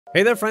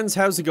Hey there friends,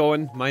 how's it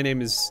going? My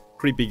name is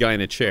Creepy Guy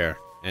in a Chair,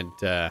 and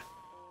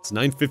it's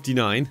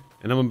 9:59,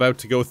 and I'm about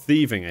to go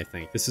thieving, I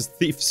think. This is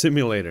Thief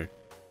Simulator.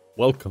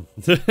 Welcome.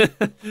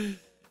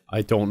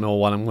 I don't know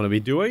what I'm going to be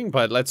doing,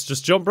 but let's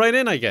just jump right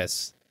in, I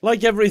guess.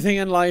 Like everything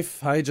in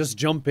life, I just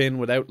jump in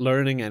without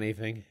learning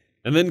anything,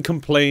 and then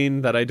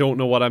complain that I don't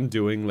know what I'm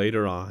doing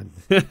later on.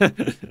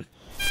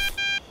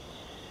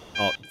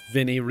 Oh,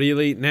 Vinny,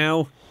 really?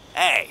 Now?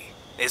 Hey,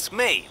 it's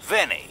me,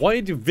 Vinny. Why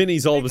do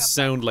Vinnies always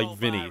sound like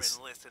Vinnies?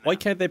 Why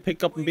can't they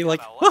pick up and be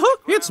like, "Haha,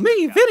 it's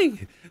me,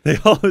 Vinny"? They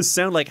always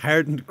sound like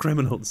hardened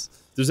criminals.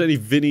 If there's any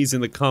Vinnies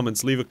in the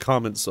comments, leave a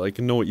comment so I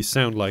can know what you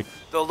sound like.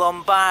 The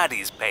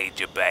Lombardi's paid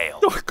your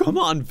bail. Oh, come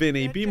on,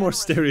 Vinny, be more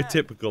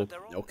stereotypical.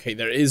 Okay,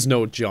 there is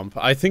no jump.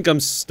 I think I'm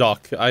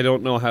stuck. I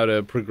don't know how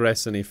to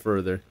progress any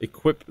further.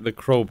 Equip the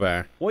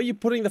crowbar. Why are you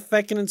putting the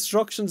feckin'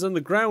 instructions on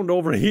the ground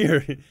over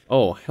here?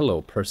 Oh,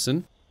 hello,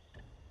 person.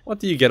 What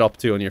do you get up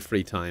to on your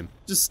free time?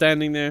 Just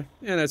standing there?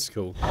 Yeah, that's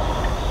cool.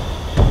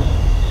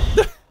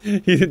 He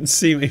didn't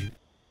see me.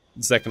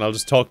 One second, I'll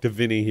just talk to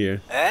Vinny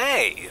here.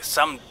 Hey,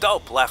 some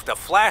dope left a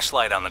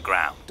flashlight on the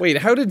ground. Wait,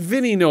 how did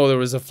Vinny know there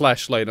was a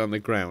flashlight on the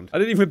ground? I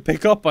didn't even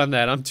pick up on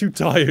that. I'm too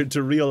tired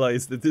to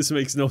realize that this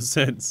makes no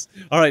sense.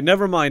 Alright,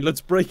 never mind.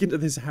 Let's break into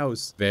this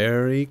house.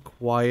 Very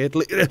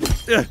quietly.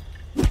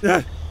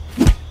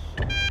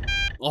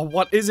 Oh,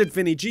 what is it,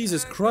 Vinny?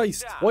 Jesus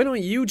Christ. Why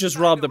don't you just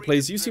rob the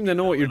place? You seem to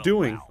know what you're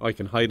doing. Oh, I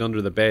can hide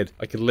under the bed.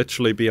 I could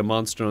literally be a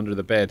monster under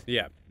the bed.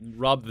 Yeah,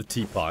 rob the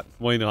teapot.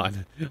 Why not?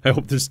 I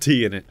hope there's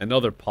tea in it.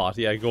 Another pot.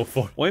 Yeah, go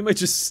for it. Why am I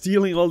just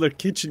stealing all their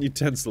kitchen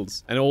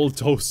utensils? An old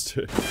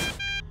toaster.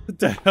 What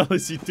the hell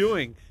is he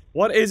doing?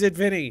 What is it,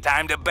 Vinny?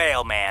 Time to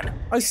bail, man.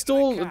 I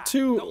stole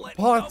 2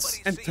 pots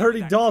and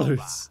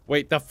 $30.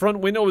 Wait, the front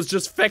window was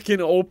just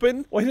feckin'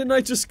 open? Why didn't I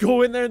just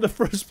go in there in the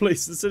first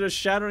place instead of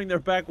shattering their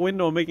back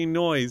window and making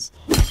noise?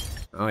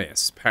 Oh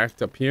yes,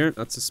 parked up here.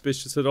 Not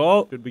suspicious at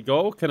all. Good we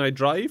go? Can I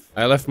drive?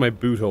 I left my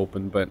boot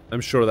open, but I'm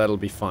sure that'll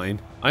be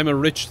fine. I'm a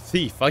rich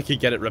thief. I could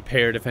get it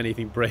repaired if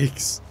anything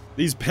breaks.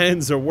 These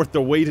pens are worth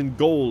their weight in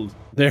gold.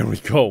 There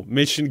we go.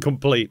 Mission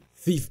complete.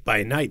 Thief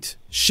by night,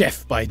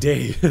 chef by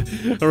day.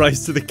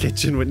 Arrives to the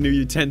kitchen with new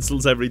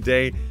utensils every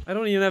day. I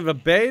don't even have a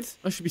bed.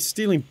 I should be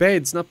stealing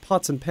beds, not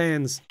pots and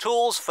pans.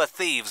 Tools for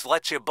Thieves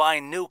lets you buy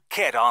new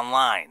kit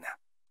online.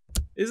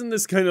 Isn't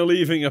this kind of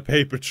leaving a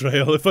paper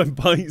trail if I'm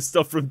buying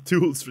stuff from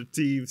Tools for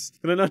Thieves?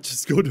 Can I not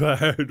just go to a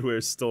hardware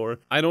store?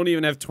 I don't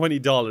even have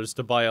 $20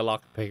 to buy a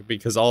lockpick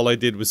because all I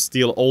did was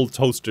steal old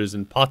toasters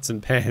and pots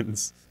and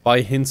pans.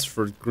 Buy hints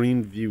for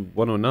Greenview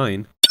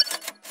 109.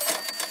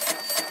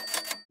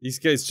 These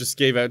guys just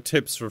gave out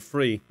tips for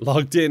free.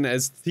 Logged in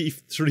as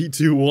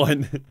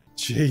Thief321.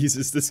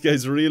 Jesus, this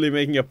guy's really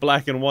making it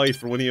black and white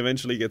for when he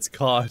eventually gets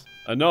caught.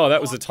 No,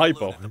 that was a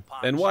typo.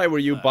 Then why were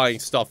you buying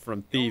stuff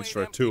from Thieves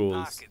for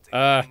Tools?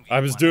 I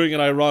was doing it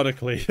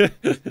ironically.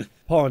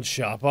 Pawn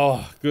shop,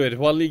 oh, good.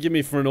 What'll you give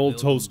me for an old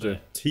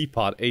toaster?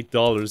 Teapot,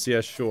 $8,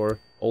 yeah,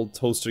 sure. Old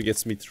toaster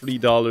gets me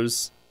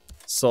 $3.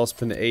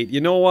 Saucepan, $8.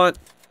 You know what?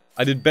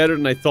 I did better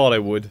than I thought I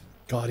would.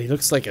 God, he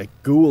looks like a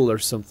ghoul or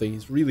something.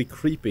 He's really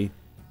creepy.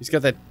 He's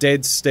got that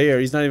dead stare.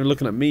 He's not even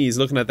looking at me. He's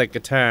looking at that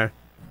guitar.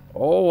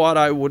 Oh, what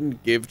I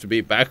wouldn't give to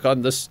be back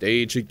on the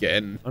stage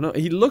again. Oh no,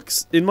 he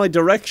looks in my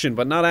direction,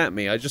 but not at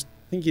me. I just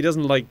think he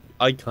doesn't like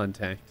eye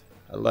contact.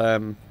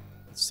 I'll,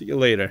 see you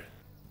later.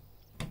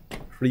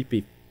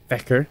 Creepy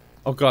fecker.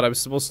 Oh god, I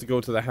was supposed to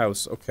go to the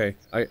house. Okay.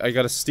 I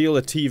gotta steal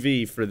a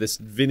TV for this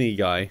Vinny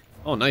guy.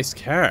 Oh, nice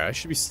car. I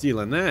should be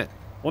stealing that.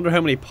 Wonder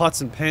how many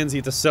pots and pans you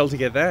have to sell to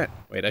get that.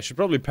 Wait, I should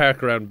probably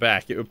park around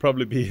back. It would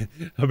probably be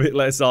a bit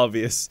less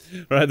obvious,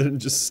 rather than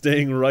just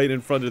staying right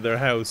in front of their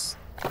house.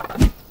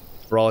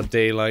 Broad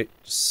daylight,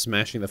 just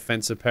smashing the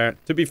fence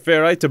apart. To be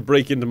fair, I had to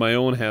break into my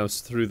own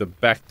house through the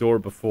back door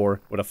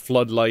before, with a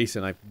floodlight,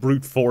 and I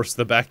brute forced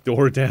the back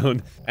door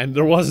down. And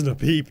there wasn't a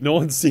peep, no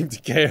one seemed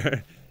to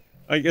care.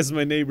 I guess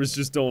my neighbors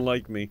just don't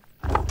like me.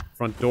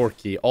 Front door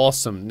key.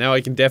 Awesome. Now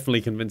I can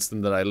definitely convince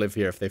them that I live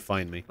here if they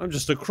find me. I'm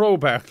just a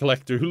crowbar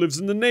collector who lives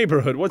in the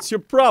neighborhood. What's your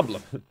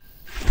problem?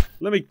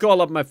 Let me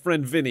call up my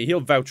friend Vinny.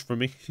 He'll vouch for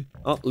me.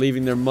 Oh,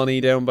 leaving their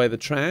money down by the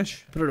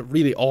trash. But are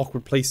really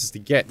awkward places to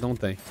get, don't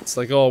they? It's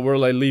like, oh,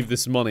 where'll I leave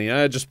this money?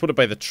 Just put it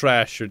by the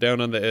trash or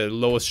down on the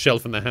lowest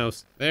shelf in the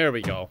house. There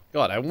we go.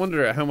 God, I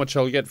wonder how much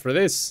I'll get for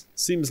this.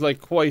 Seems like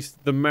quite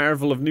the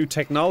marvel of new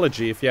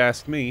technology, if you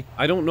ask me.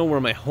 I don't know where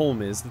my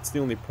home is. That's the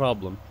only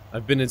problem.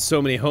 I've been in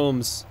so many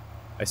homes.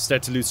 I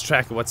start to lose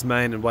track of what's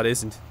mine and what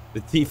isn't.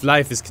 The thief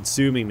life is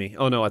consuming me.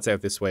 Oh no, it's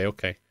out this way,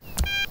 okay.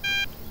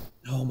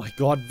 Oh my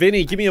god,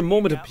 Vinny, give me a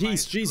moment of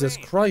peace, Jesus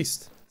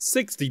Christ.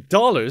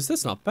 $60?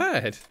 That's not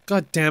bad.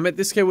 God damn it,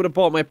 this guy would have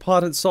bought my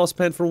pot and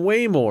saucepan for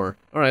way more.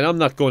 Alright, I'm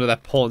not going to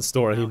that pawn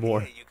store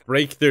anymore.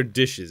 Break their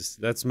dishes.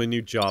 That's my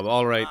new job.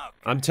 Alright,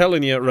 I'm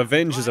telling you,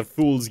 revenge is a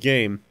fool's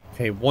game.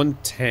 Okay,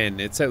 110.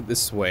 It's out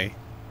this way.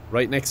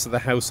 Right next to the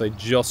house I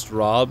just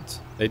robbed.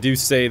 They do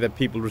say that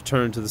people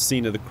return to the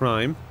scene of the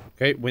crime.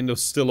 Okay,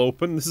 window's still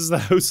open. This is the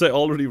house I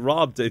already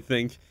robbed, I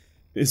think.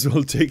 May as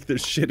well take their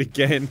shit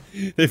again.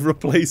 They've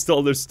replaced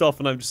all their stuff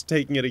and I'm just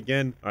taking it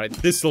again. Alright,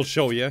 this'll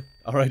show you.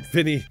 Alright,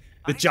 Vinny,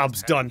 the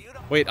job's done.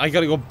 Wait, I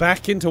gotta go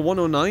back into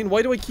 109?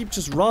 Why do I keep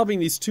just robbing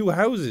these two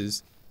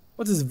houses?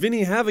 What does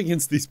Vinny have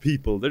against these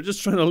people? They're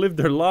just trying to live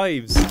their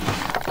lives.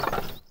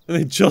 And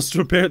they just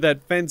repaired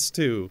that fence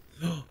too.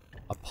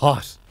 A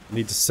pot. I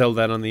need to sell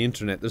that on the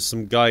internet. There's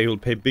some guy who'll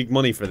pay big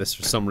money for this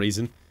for some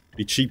reason.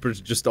 Be cheaper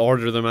to just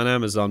order them on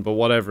Amazon, but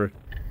whatever.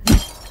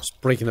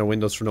 Just breaking their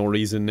windows for no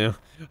reason now.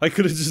 I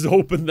could have just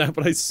opened that,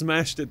 but I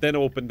smashed it, then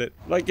opened it.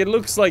 Like, it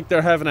looks like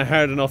they're having a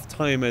hard enough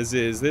time as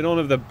is. They don't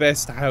have the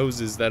best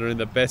houses that are in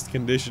the best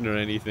condition or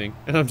anything.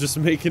 And I'm just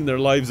making their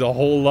lives a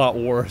whole lot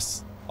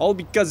worse. All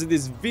because of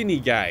this Vinny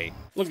guy.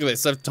 Look at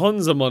this, I've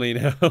tons of money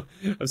now.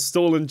 I've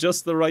stolen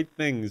just the right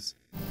things.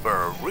 For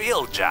a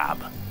real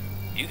job,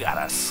 you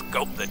gotta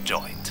scope the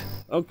joint.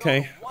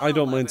 Okay, I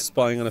don't mind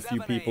spying on a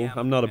few people.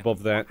 I'm not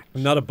above that.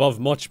 I'm not above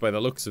much by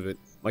the looks of it.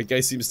 My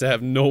guy seems to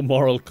have no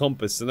moral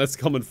compass, and that's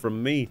coming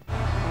from me.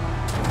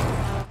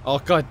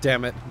 Oh, god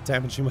damn it. I'm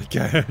damaging my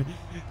car.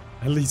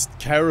 At least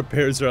car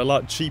repairs are a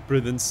lot cheaper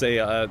than, say,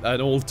 an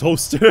old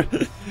toaster.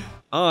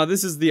 Ah,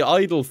 this is the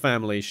Idol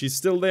family. She's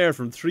still there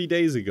from 3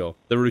 days ago.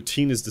 The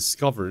routine is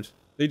discovered.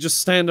 They just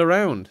stand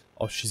around.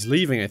 Oh, she's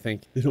leaving, I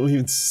think. They don't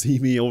even see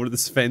me over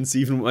this fence,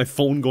 even with my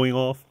phone going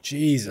off.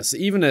 Jesus,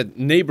 even a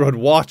neighborhood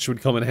watch would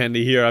come in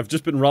handy here. I've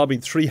just been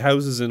robbing 3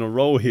 houses in a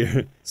row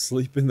here.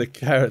 Sleep in the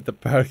car at the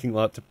parking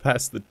lot to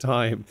pass the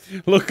time.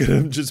 Look at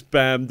him just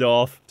bammed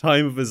off.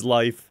 Time of his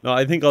life. No,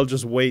 I think I'll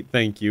just wait,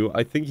 thank you.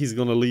 I think he's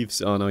gonna leave.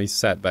 Oh no, he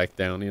sat back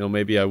down. You know,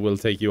 maybe I will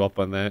take you up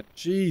on that.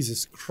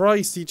 Jesus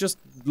Christ, he just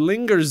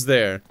lingers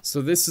there.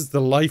 So this is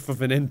the life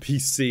of an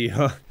NPC,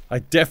 huh? I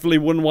definitely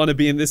wouldn't want to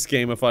be in this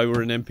game if I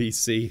were an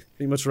NPC.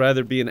 I'd much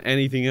rather be in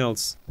anything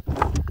else.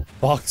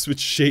 Box with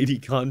shady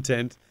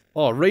content.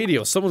 Oh,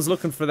 radio. Someone's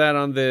looking for that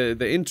on the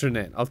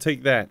internet. I'll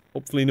take that.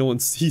 Hopefully no one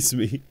sees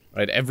me.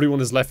 Right, everyone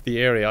has left the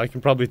area. I can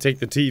probably take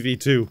the TV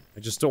too. I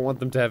just don't want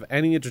them to have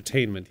any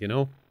entertainment, you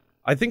know?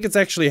 I think it's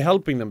actually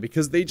helping them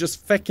because they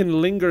just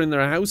feckin' linger in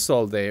their house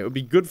all day. It would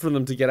be good for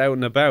them to get out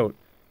and about.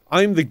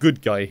 I'm the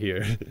good guy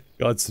here.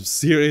 God, some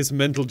serious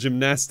mental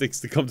gymnastics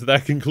to come to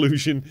that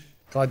conclusion.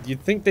 God,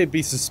 you'd think they'd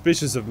be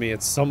suspicious of me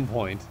at some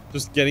point.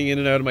 Just getting in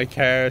and out of my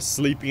car,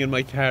 sleeping in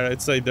my car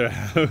outside their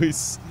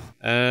house.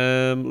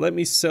 Let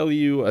me sell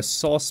you a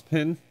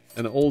saucepan,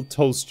 an old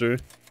toaster,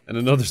 and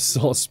another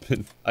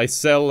saucepan. I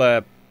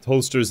sell,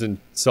 toasters and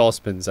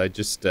saucepans. I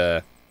just,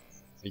 I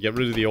get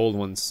rid of the old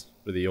ones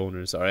for the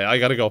owners. Alright, I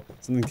gotta go.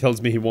 Something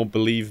tells me he won't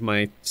believe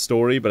my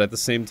story, but at the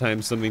same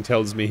time, something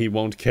tells me he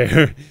won't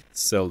care.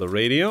 Sell the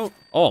radio.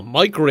 Oh,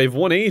 microwave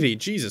 180.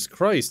 Jesus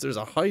Christ, there's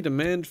a high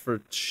demand for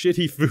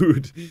shitty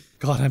food.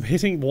 God, I'm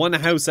hitting one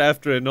house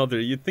after another.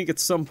 You'd think at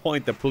some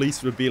point the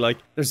police would be like,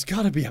 there's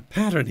gotta be a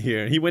pattern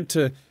here. He went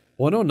to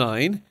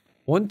 109,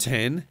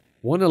 110,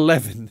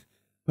 111.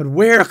 But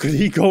where could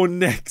he go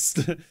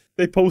next?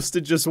 They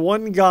posted just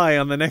one guy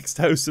on the next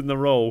house in the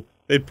row.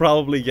 They'd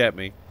probably get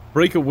me.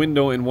 Break a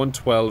window in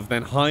 112,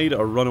 then hide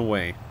or run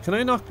away. Can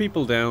I knock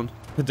people down?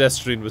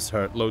 Pedestrian was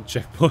hurt. Load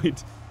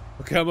checkpoint.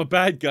 Okay, I'm a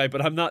bad guy,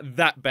 but I'm not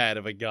that bad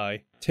of a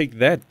guy. Take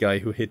that guy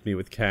who hit me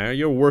with car.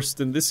 You're worse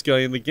than this guy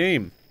in the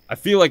game. I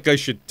feel like I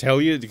should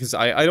tell you, because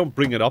I don't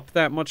bring it up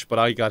that much, but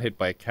I got hit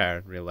by a car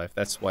in real life.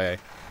 That's why I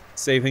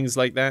say things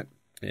like that.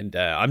 And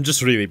I'm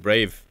just really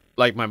brave.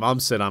 Like my mom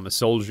said, I'm a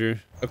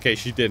soldier. Okay,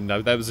 she didn't.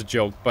 That was a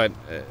joke. But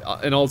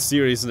in all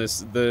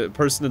seriousness, the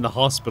person in the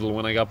hospital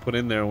when I got put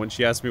in there, when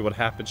she asked me what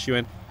happened, she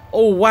went,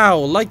 "Oh wow,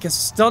 like a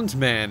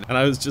stuntman." And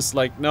I was just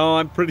like, no,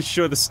 I'm pretty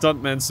sure the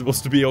stuntman's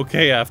supposed to be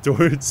okay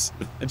afterwards.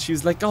 And she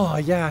was like, oh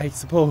yeah, I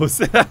suppose.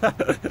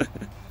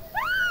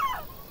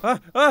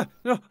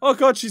 No, oh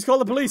god, she's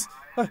called the police.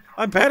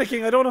 I'm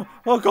panicking, I don't know.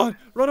 Oh god,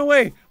 run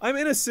away, I'm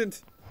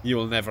innocent. You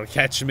will never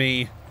catch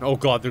me. Oh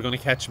god, they're gonna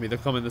catch me. They're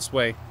coming this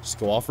way. Just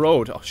go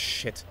off-road. Oh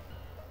shit.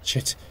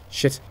 Shit.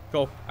 Shit.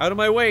 Go. Out of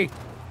my way.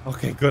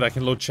 Okay, good. I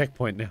can load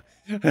checkpoint now.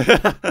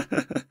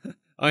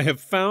 I have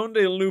found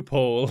a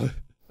loophole.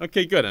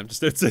 Okay, good. I'm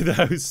just outside the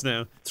house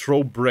now.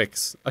 Throw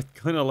bricks. I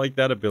kind of like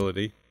that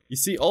ability. You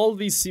see, all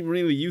these seem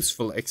really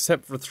useful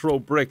except for throw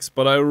bricks,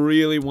 but I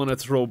really want to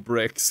throw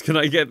bricks. Can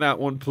I get that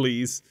one,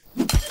 please?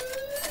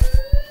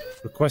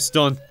 Request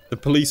done. The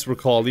police were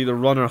called. Either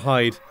run or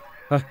hide.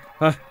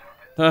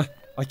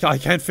 I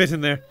can't fit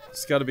in there.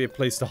 There's gotta be a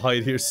place to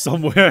hide here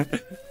somewhere.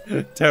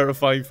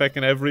 Terrifying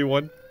feckin'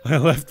 everyone. I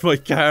left my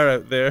car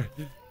out there.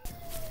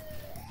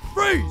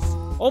 Freeze!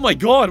 Oh my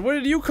god, where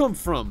did you come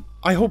from?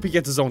 I hope he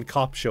gets his own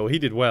cop show. He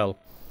did well.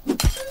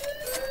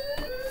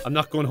 I'm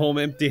not going home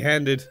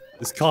empty-handed.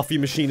 This coffee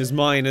machine is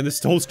mine and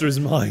this toaster is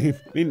mine.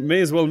 I mean,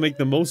 may as well make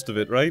the most of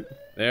it, right?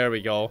 There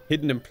we go.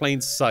 Hidden in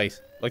plain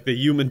sight. Like the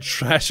human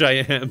trash I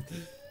am.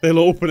 They'll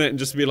open it and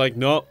just be like,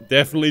 no,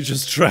 definitely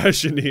just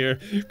trash in here.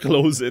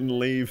 Close it and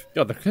leave.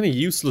 God, they're kind of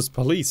useless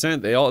police,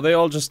 aren't they? They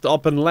all just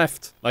up and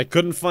left. I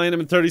couldn't find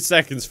him in 30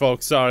 seconds,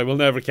 folks. Sorry, we'll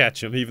never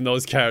catch him, even though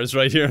his car is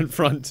right here in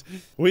front.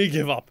 We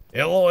give up.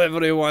 Hello,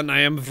 everyone.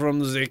 I am from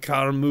the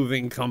car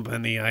moving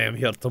company. I am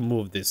here to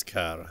move this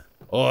car.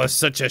 Oh,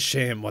 such a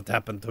shame what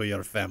happened to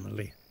your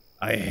family.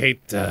 I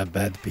hate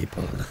bad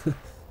people.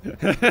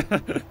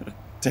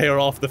 Tear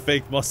off the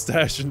fake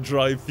mustache and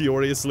drive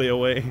furiously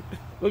away.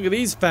 Look at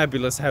these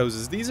fabulous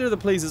houses. These are the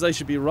places I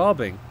should be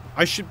robbing.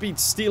 I should be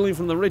stealing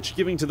from the rich,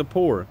 giving to the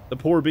poor. The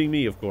poor being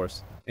me, of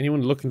course.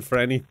 Anyone looking for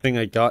anything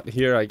I got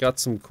here? I got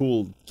some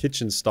cool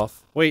kitchen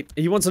stuff. Wait,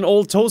 he wants an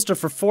old toaster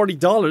for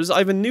 $40. I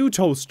have a new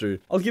toaster.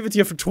 I'll give it to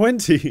you for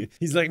 20.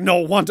 He's like, no,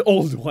 want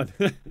old one.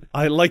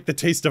 I like the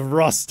taste of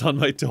rust on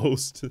my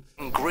toast.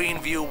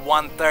 Greenview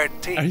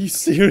 113. Are you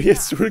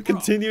serious? We're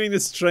continuing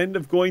this trend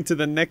of going to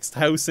the next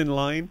house in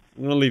line?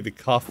 I'm gonna leave the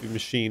coffee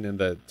machine and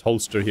the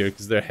toaster here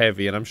because they're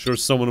heavy, and I'm sure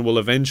someone will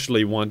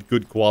eventually want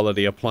good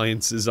quality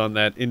appliances on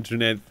that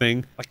internet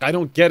thing. Like, I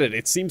don't get it.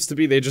 It seems to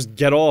be they just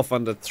get off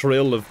on the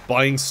thrill of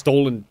buying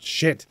stolen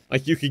shit.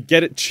 Like, you could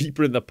get it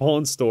cheaper in the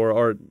pawn store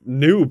or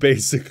new,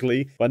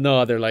 basically. But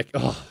no, they're like,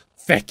 oh,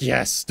 feck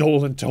yes,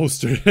 stolen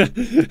toaster.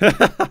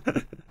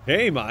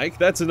 Hey, Mike,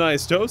 that's a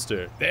nice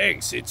toaster.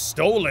 Thanks, it's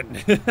stolen.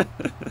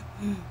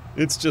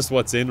 It's just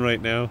what's in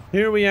right now.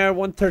 Here we are,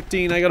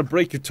 113. I gotta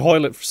break your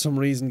toilet for some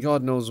reason.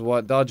 God knows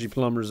what. Dodgy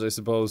plumbers, I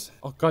suppose.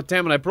 Oh, god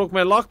damn it, I broke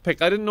my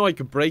lockpick. I didn't know I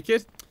could break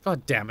it.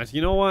 God damn it,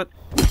 you know what?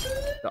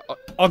 Oh,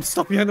 I'm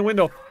stuck behind the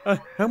window. How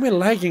am I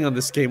lagging on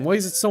this game? Why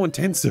is it so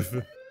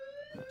intensive?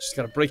 Just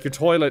gotta break your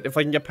toilet if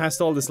I can get past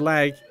all this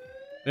lag.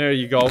 There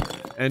you go.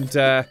 And,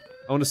 I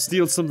want to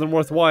steal something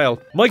worthwhile.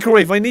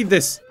 Microwave, I need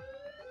this!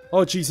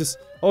 Oh, Jesus.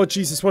 Oh,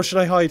 Jesus, where should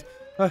I hide?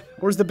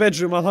 Where's the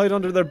bedroom? I'll hide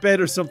under their bed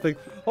or something.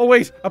 Oh,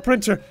 wait, a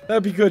printer.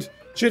 That'd be good.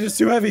 Shit, it's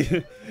too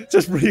heavy.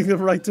 Just bring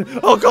them right to...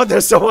 Oh, God,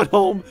 there's someone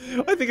home.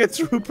 I think I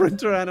threw a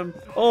printer at him.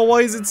 Oh,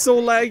 why is it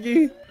so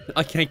laggy?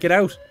 I can't get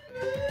out.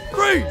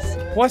 Grace!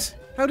 What?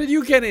 How did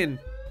you get in?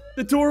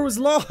 The door was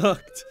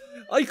locked.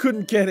 I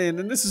couldn't get in,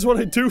 and this is what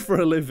I do for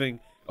a living.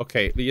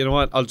 Okay, you know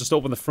what? I'll just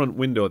open the front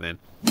window then.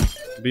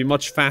 It'll be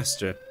much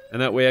faster.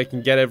 And that way I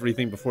can get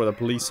everything before the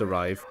police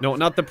arrive. No,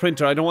 not the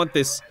printer. I don't want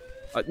this.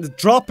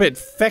 Drop it!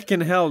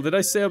 Feckin' hell. Did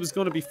I say I was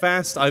going to be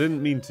fast? I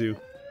didn't mean to.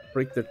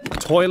 Break the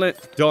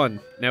toilet.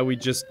 Done. Now we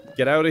just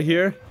get out of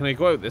here. Can I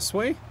go out this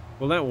way?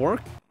 Will that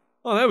work?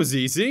 Oh, that was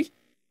easy.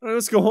 Alright,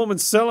 let's go home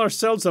and sell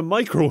ourselves a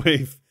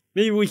microwave.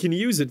 Maybe we can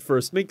use it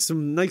first. Make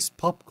some nice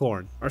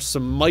popcorn. Or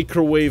some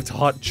microwaved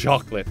hot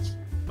chocolate.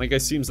 My guy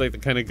seems like the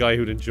kind of guy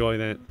who'd enjoy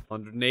that.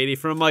 180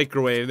 for a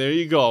microwave. There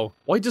you go.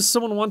 Why does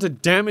someone want a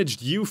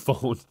damaged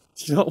U-phone?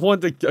 Do you not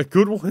want a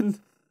good one?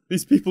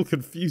 These people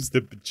confuse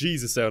the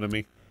bejesus out of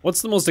me.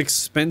 What's the most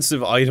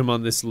expensive item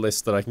on this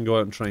list that I can go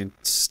out and try and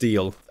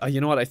steal? You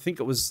know what? I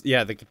think it was...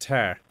 Yeah, the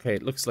guitar. Okay,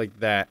 it looks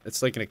like that.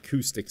 It's like an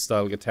acoustic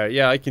style guitar.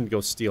 Yeah, I can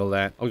go steal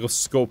that. I'll go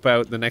scope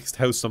out the next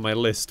house on my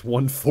list.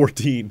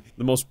 114.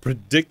 The most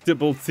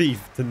predictable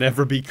thief to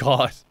never be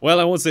caught. Well,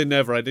 I won't say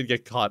never. I did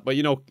get caught. But,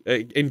 you know,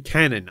 in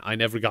canon, I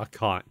never got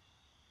caught.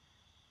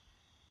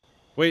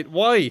 Wait,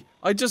 why?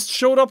 I just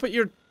showed up at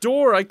your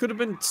door. I could have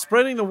been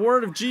spreading the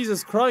word of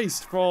Jesus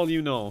Christ, for all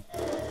you know.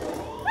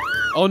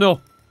 Oh,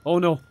 no. Oh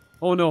no,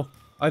 oh no,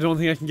 I don't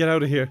think I can get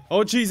out of here.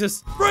 Oh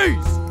Jesus,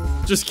 freeze!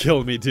 Just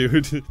kill me,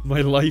 dude. My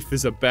life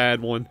is a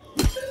bad one.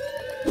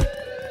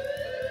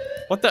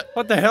 What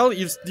the hell?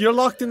 You're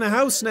locked in the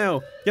house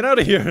now. Get out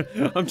of here.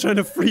 I'm trying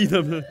to free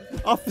them.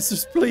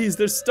 Officers, please,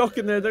 they're stuck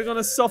in there. They're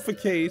gonna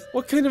suffocate.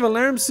 What kind of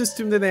alarm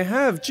system do they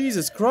have?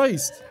 Jesus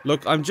Christ.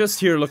 Look, I'm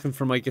just here looking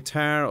for my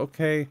guitar,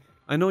 okay?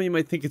 I know you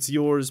might think it's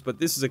yours, but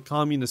this is a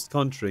communist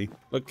country.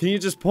 Look, can you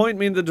just point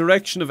me in the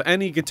direction of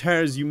any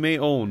guitars you may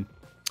own?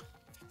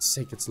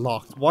 Sake, it's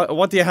locked.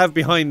 What do you have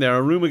behind there?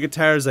 A room of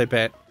guitars, I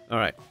bet.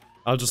 Alright,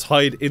 I'll just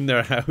hide in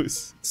their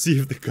house. See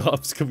if the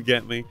cops come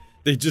get me.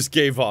 They just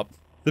gave up.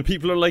 The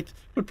people are like,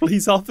 but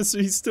police officer,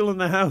 he's still in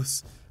the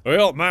house.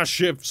 Well, my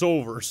shift's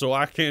over, so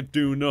I can't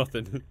do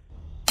nothing.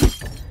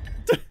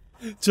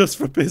 Just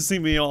for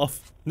pissing me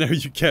off. Now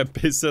you can't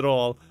piss at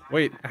all.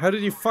 Wait, how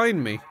did you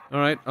find me?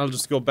 Alright, I'll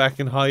just go back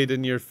and hide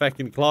in your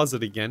feckin'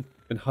 closet again.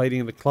 Been hiding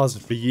in the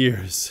closet for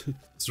years.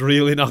 It's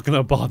really not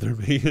gonna bother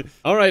me.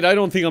 Alright, I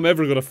don't think I'm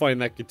ever gonna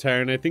find that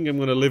guitar, and I think I'm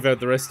gonna live out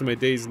the rest of my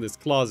days in this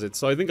closet,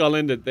 so I think I'll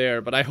end it there,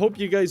 but I hope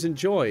you guys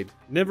enjoyed.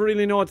 Never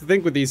really know what to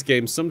think with these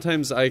games.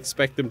 Sometimes I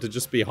expect them to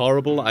just be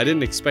horrible. I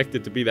didn't expect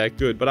it to be that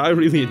good, but I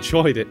really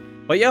enjoyed it.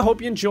 But yeah,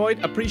 hope you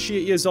enjoyed.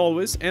 Appreciate you as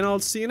always, and I'll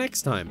see you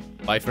next time.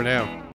 Bye for now.